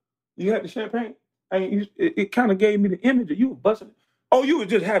like that? You had the champagne? It kind of gave me the image of you busting. Oh, you were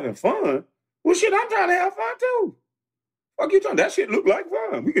just having fun? Well, shit, I'm trying to have fun too. Fuck you talking? That shit look like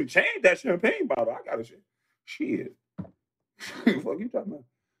fun. We can change that champagne bottle. I got a shit. Fuck you talking about?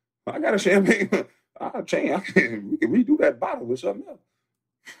 I got a champagne. I'll change. We can redo that bottle with something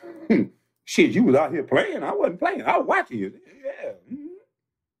else. Shit, you was out here playing. I wasn't playing. I was watching you. Yeah.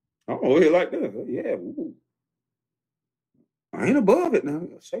 I'm over here like that. Yeah. Ooh. I ain't above it now.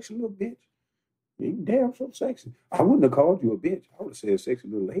 You're a sexy little bitch. You damn so sexy. I wouldn't have called you a bitch. I would have said sexy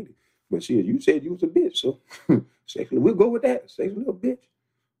little lady. But shit, you said you was a bitch, so sexy. We'll go with that. Sexy little bitch.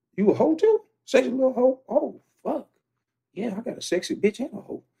 You a hoe too? Sexy little hoe? Oh, fuck. Yeah, I got a sexy bitch and a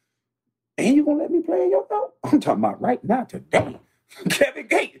hoe. And you gonna let me play in your throat? I'm talking about right now, today. Kevin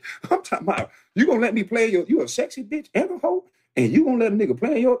Gates. I'm talking about you gonna let me play you a sexy bitch and a hoe? And you gonna let a nigga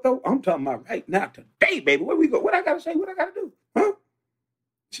play in your throat? I'm talking about right now, today, baby. Where we go? What I gotta say? What I gotta do? Huh?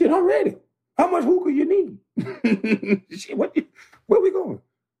 Shit, I'm ready. How much hookah you need? Shit, where we going?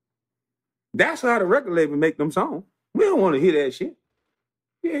 That's how the record label make them songs. We don't want to hear that shit.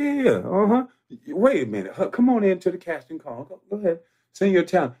 Yeah. Wait a minute. Come on into the casting call. Go ahead. Sing your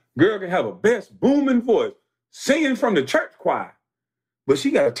talent. Girl can have a best booming voice, singing from the church choir, but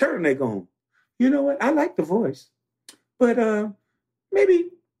she got a turtleneck on. You know what? I like the voice, but maybe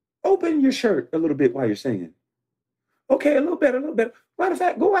open your shirt a little bit while you're singing. Okay, a little better. Matter of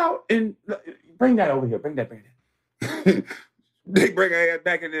fact, go out and bring that over here. Bring that. They bring her ass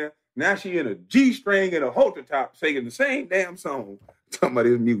back in there. Now she in a G-string and a halter top singing the same damn song. Talking about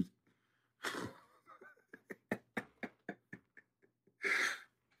his music.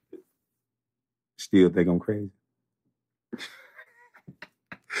 Still think I'm crazy.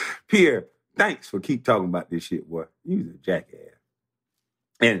 Pierre, thanks for keep talking about this shit, boy. You's a jackass.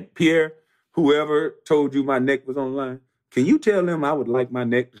 And Pierre, whoever told you my neck was online, can you tell them I would like my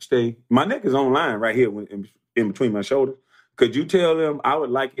neck to stay? My neck is online right here in between my shoulders. Could you tell them I would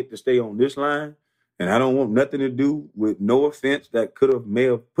like it to stay on this line, and I don't want nothing to do with no offense that may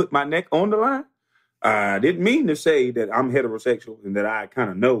have put my neck on the line? I didn't mean to say that I'm heterosexual and that I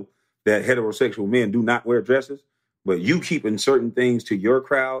kind of know that heterosexual men do not wear dresses, but you keeping certain things to your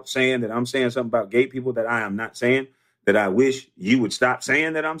crowd, saying that I'm saying something about gay people that I am not saying, that I wish you would stop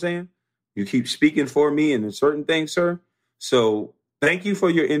saying that I'm saying. You keep speaking for me in certain things, sir. So thank you for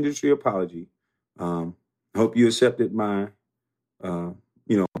your industry apology. Hope you accepted my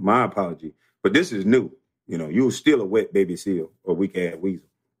apology. But this is new. You know, you were still a wet baby seal or weak-ass weasel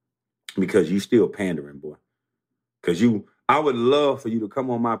because you still pandering, boy. Because I would love for you to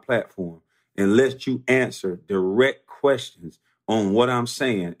come on my platform and let you answer direct questions on what I'm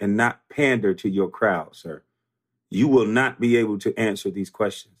saying and not pander to your crowd, sir. You will not be able to answer these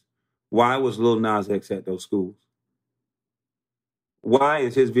questions. Why was Lil Nas X at those schools? Why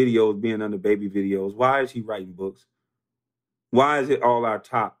is his videos being under baby videos? Why is he writing books? Why is it all our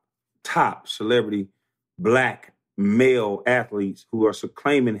top celebrity black male athletes who are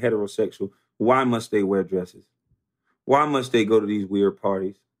claiming heterosexual, why must they wear dresses? Why must they go to these weird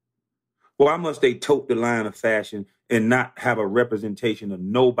parties? Why must they tote the line of fashion and not have a representation of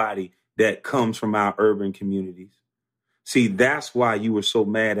nobody that comes from our urban communities? See, that's why you were so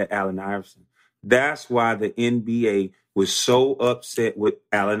mad at Allen Iverson. That's why the NBA was so upset with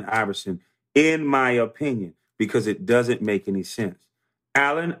Allen Iverson, in my opinion, because it doesn't make any sense.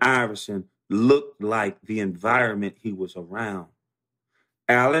 Allen Iverson looked like the environment he was around.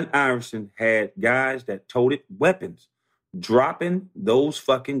 Allen Iverson had guys that toted weapons, dropping those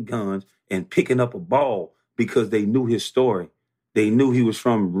fucking guns and picking up a ball because they knew his story. They knew he was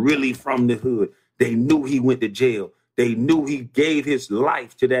really from the hood. They knew he went to jail. They knew he gave his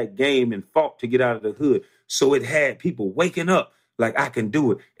life to that game and fought to get out of the hood. So it had people waking up like, I can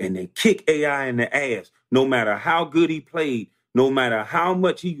do it. And they kick AI in the ass, no matter how good he played, no matter how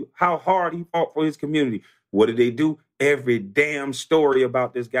hard he fought for his community. What did they do? Every damn story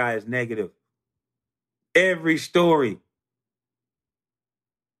about this guy is negative. Every story.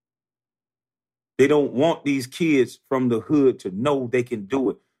 They don't want these kids from the hood to know they can do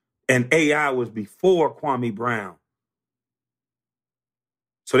it. And AI was before Kwame Brown.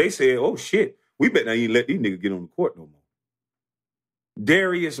 So they said, oh, shit, we better not even let these niggas get on the court no more.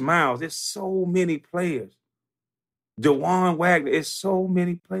 Darius Miles, there's so many players. Jawan Wagner. It's so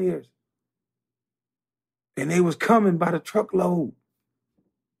many players. And they was coming by the truckload.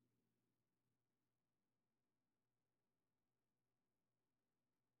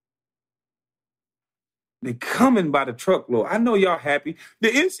 They coming by the truckload. I know y'all happy. The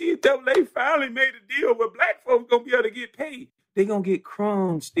NCAA finally made a deal where black folks gonna be able to get paid. They gonna get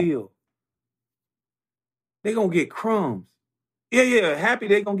crumbs still. They gonna get crumbs. Yeah, happy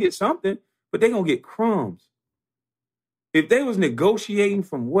they gonna get something, but they gonna get crumbs. If they was negotiating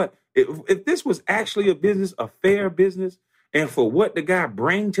from what, if this was actually a business, a fair business, and for what the guy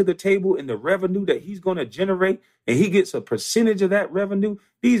bring to the table and the revenue that he's gonna generate, and he gets a percentage of that revenue,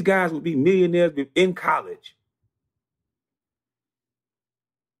 these guys would be millionaires in college.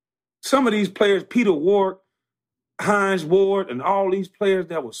 Some of these players, Peter Ward, Hines Ward, and all these players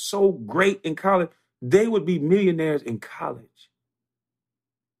that were so great in college, they would be millionaires in college.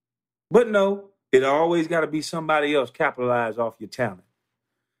 But no, it always got to be somebody else capitalize off your talent.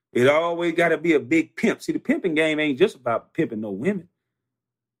 It always got to be a big pimp. See, the pimping game ain't just about pimping no women.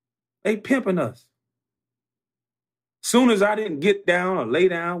 They pimping us. Soon as I didn't get down or lay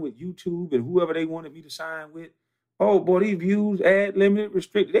down with YouTube and whoever they wanted me to sign with, oh, boy, these views, ad limited,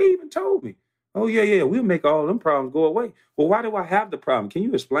 restricted. They even told me, oh, yeah, we'll make all them problems go away. Well, why do I have the problem? Can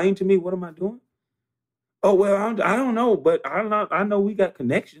you explain to me what am I doing? Oh, well, I don't know, but I know we got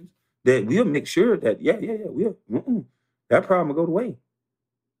connections that we'll make sure that, we'll, that problem will go away.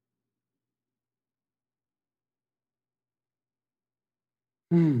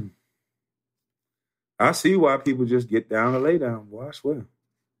 I see why people just get down and lay down, boy, I swear.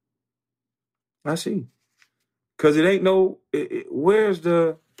 I see. Because it ain't no, where's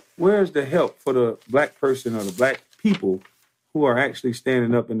the help for the black person or the black people who are actually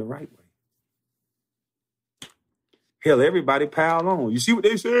standing up in the right way? Hell, everybody pile on. You see what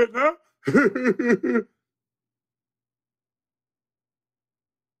they said now?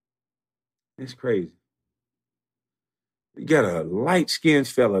 It's crazy. You got a light-skinned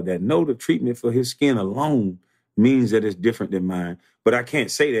fella that know the treatment for his skin alone means that it's different than mine. But I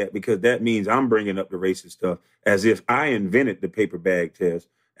can't say that because that means I'm bringing up the racist stuff as if I invented the paper bag test,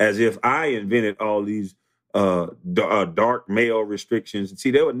 as if I invented all these dark male restrictions.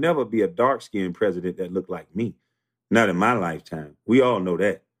 See, there would never be a dark-skinned president that looked like me. Not in my lifetime. We all know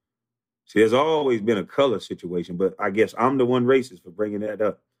that. See, there's always been a color situation, but I guess I'm the one racist for bringing that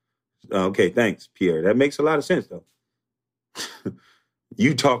up. Okay, thanks, Pierre. That makes a lot of sense, though.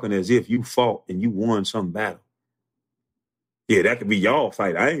 You talking as if you fought and you won some battle. Yeah, that could be y'all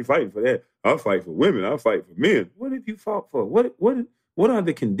fight. I ain't fighting for that. I'll fight for women. I'll fight for men. What have you fought for? What are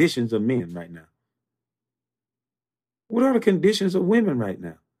the conditions of men right now? What are the conditions of women right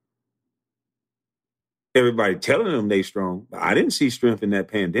now? Everybody telling them they strong, but I didn't see strength in that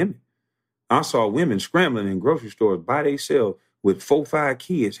pandemic. I saw women scrambling in grocery stores by themselves with 4-5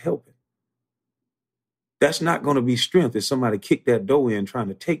 kids helping. That's not going to be strength if somebody kicked that door in trying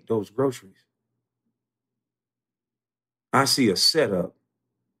to take those groceries. I see a setup.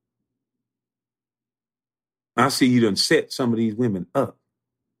 I see you done set some of these women up.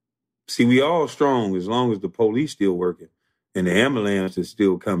 See, we all strong as long as the police still working and the ambulance is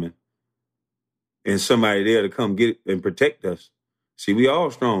still coming and somebody there to come get it and protect us. See, we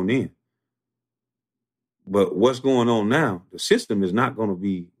all strong then. But what's going on now? The system is not going to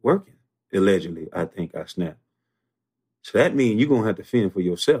be working. Allegedly, I think I snapped. So that means you're going to have to fend for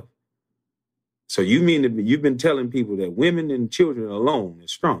yourself. So you mean that you've been telling people that women and children alone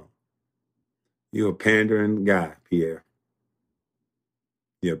is strong. You're a pandering guy, Pierre.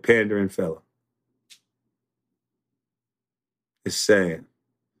 You're a pandering fella. It's sad.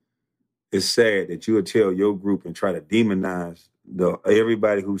 It's sad that you would tell your group and try to demonize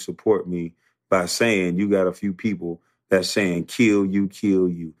everybody who support me by saying you got a few people that's saying kill you, kill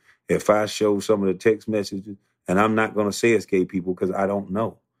you. If I show some of the text messages, and I'm not going to say it's gay people because I don't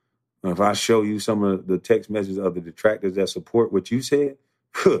know. If I show you some of the text messages of the detractors that support what you said,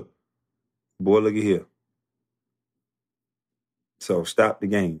 boy, look at here. So stop the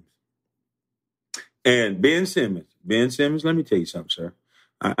games. And Ben Simmons, let me tell you something, sir.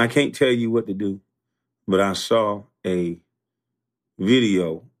 I can't tell you what to do, but I saw a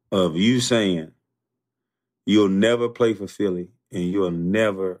video of you saying you'll never play for Philly and you'll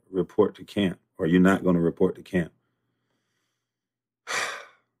never report to camp, or you're not going to report to camp.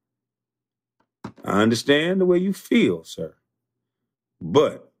 I understand the way you feel, sir,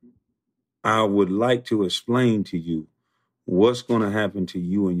 but I would like to explain to you what's going to happen to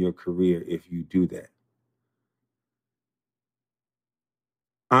you and your career if you do that.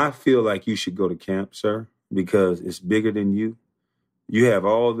 I feel like you should go to camp, sir, because it's bigger than you. You have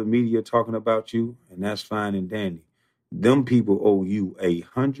all the media talking about you, and that's fine and dandy. Them people owe you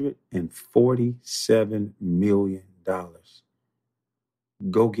 $147 million.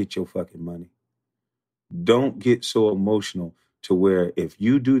 Go get your fucking money. Don't get so emotional to where if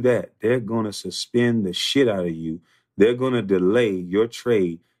you do that, they're going to suspend the shit out of you. They're going to delay your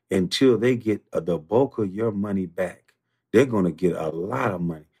trade until they get the bulk of your money back. They're going to get a lot of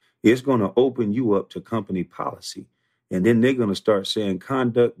money. It's going to open you up to company policy. And then they're going to start saying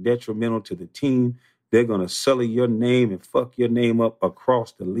conduct detrimental to the team. They're going to sully your name and fuck your name up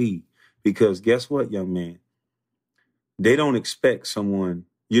across the league. Because guess what, young man? They don't expect someone.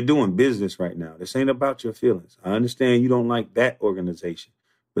 You're doing business right now. This ain't about your feelings. I understand you don't like that organization,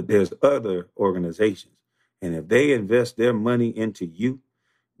 but there's other organizations. And if they invest their money into you,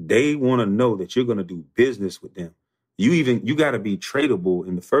 they want to know that you're going to do business with them. You got to be tradable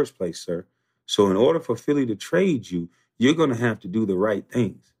in the first place, sir. So in order for Philly to trade you, you're going to have to do the right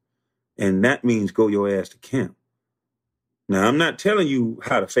things. And that means go your ass to camp. Now, I'm not telling you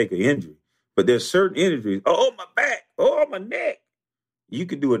how to fake an injury, but there's certain injuries. Oh, my back. Oh, my neck. You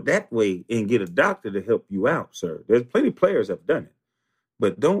could do it that way and get a doctor to help you out, sir. There's plenty of players that have done it.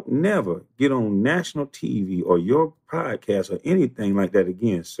 But don't never get on national TV or your podcast or anything like that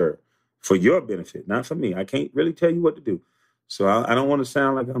again, sir, for your benefit, not for me. I can't really tell you what to do. So I don't want to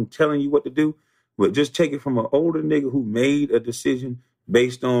sound like I'm telling you what to do, but just take it from an older nigga who made a decision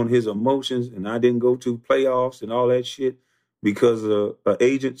based on his emotions, and I didn't go to playoffs and all that shit because of an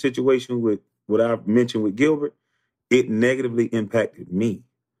agent situation with what I mentioned with Gilbert. It negatively impacted me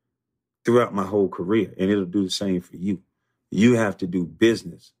throughout my whole career, and it'll do the same for you. You have to do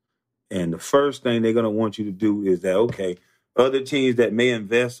business. And the first thing they're going to want you to do is that, okay, other teams that may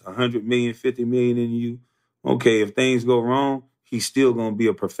invest $100 million, $50 million in you, okay, if things go wrong, he's still going to be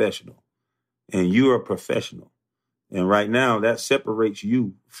a professional. And you're a professional. And right now, that separates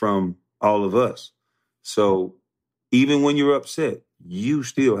you from all of us. So even when you're upset, you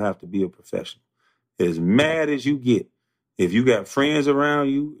still have to be a professional. As mad as you get, if you got friends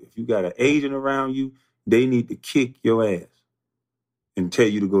around you, if you got an agent around you, they need to kick your ass and tell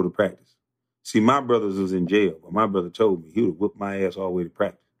you to go to practice. See, my brothers was in jail, but my brother told me he would whip my ass all the way to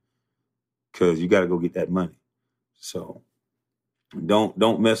practice because you got to go get that money. So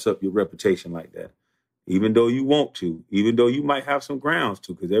don't mess up your reputation like that. Even though you want to, even though you might have some grounds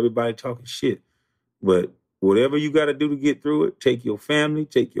to, because everybody talking shit. But whatever you got to do to get through it, take your family,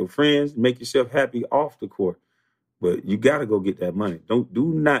 take your friends, make yourself happy off the court. But you got to go get that money.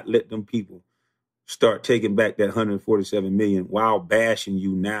 Do not let them people start taking back that $147 million while bashing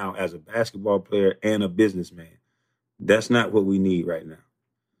you now as a basketball player and a businessman. That's not what we need right now.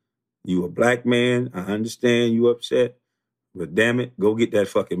 You a black man. I understand you upset, but damn it, go get that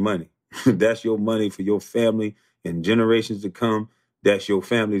fucking money. That's your money for your family and generations to come. That's your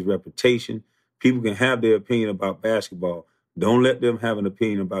family's reputation. People can have their opinion about basketball. Don't let them have an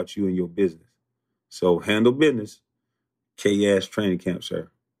opinion about you and your business. So handle business. K-Ass Training Camp, sir.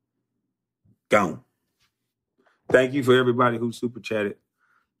 Gone. Thank you for everybody who super chatted.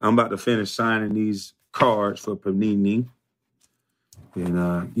 I'm about to finish signing these cards for Panini.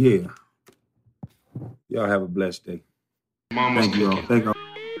 And yeah. Y'all have a blessed day. Mama's Thank you all. cooking. Thank you all.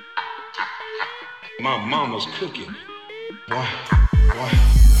 My mama's cooking. Boy.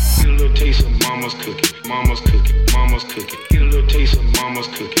 Get a little taste of mama's cooking. Mama's cooking. Mama's cooking. Get a little taste of mama's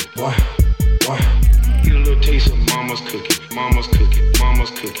cooking. Boy. Get a little taste of mama's cooking. Mama's cooking.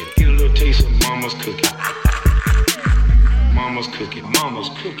 Mama's cooking. Get a little taste of mama's cooking. Mama's cooking. Mama's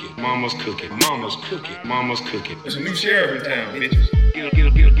cooking. Mama's cooking. Mama's cooking. Mama's cooking. There's a new sheriff in town, bitches. Get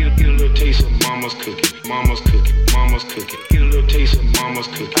a little taste of mama's cooking. Mama's cooking. Mama's cooking. Get a little taste of mama's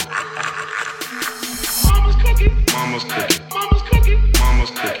cooking. Mama's cooking. Mama's cooking. Mama's cooking.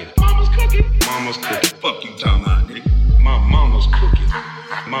 Mama's cooking. Mama's cooking. Mama's cooking. Fuck you talking about, nigga. My mama's cooking.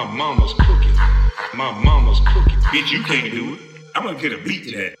 My mama's cooking. My mama's cooking. Bitch, you can't do it. I'm gonna get a beat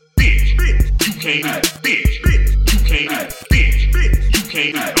to that. Bitch, you can't do it. Bitch, you can't do it. Bitch, you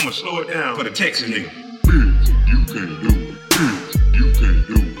can't do it. I'm gonna slow it down for the Texas nigga. Bitch, you can't do it. Bitch, you can't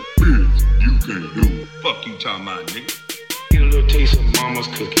do it. Bitch, you can't do it. Fuck you talking about, nigga. Get a little taste of mama's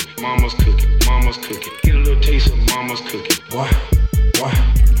cooking. Mama's cooking. Mama's cooking. Get a little taste of mama's cooking. What?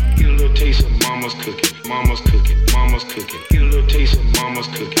 Get a little taste of mama's cooking. Mama's cooking. Mama's cooking. Get a little taste of mama's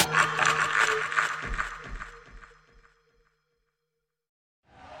cooking.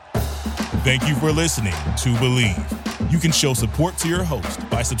 Thank you for listening to Believe. You can show support to your host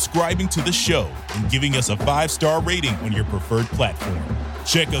by subscribing to the show and giving us a 5-star rating on your preferred platform.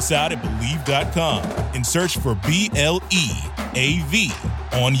 Check us out at Believe.com and search for BLEAV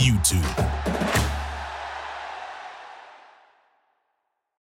on YouTube.